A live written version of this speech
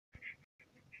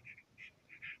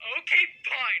Okay,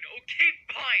 fine. Okay,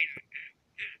 fine.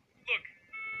 Look,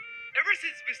 ever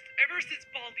since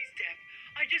Baldy's death,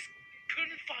 I just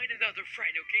couldn't find another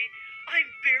friend. Okay, I'm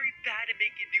very bad at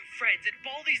making new friends, and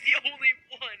Baldy's the only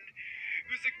one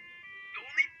who's the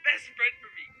only best friend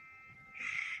for me.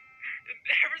 And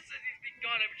ever since he's been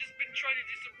gone, I've just been trying to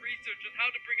do some research on how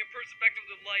to bring a person back to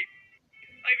life.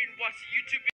 I even watched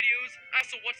YouTube videos. I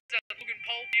also watched that Logan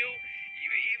Paul video,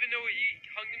 even though he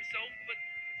hung himself. But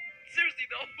seriously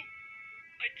though,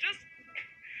 I just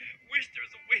wish there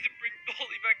was a way to bring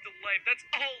Baldy back to life. That's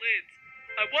all it is.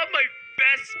 I want my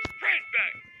best friend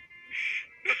back.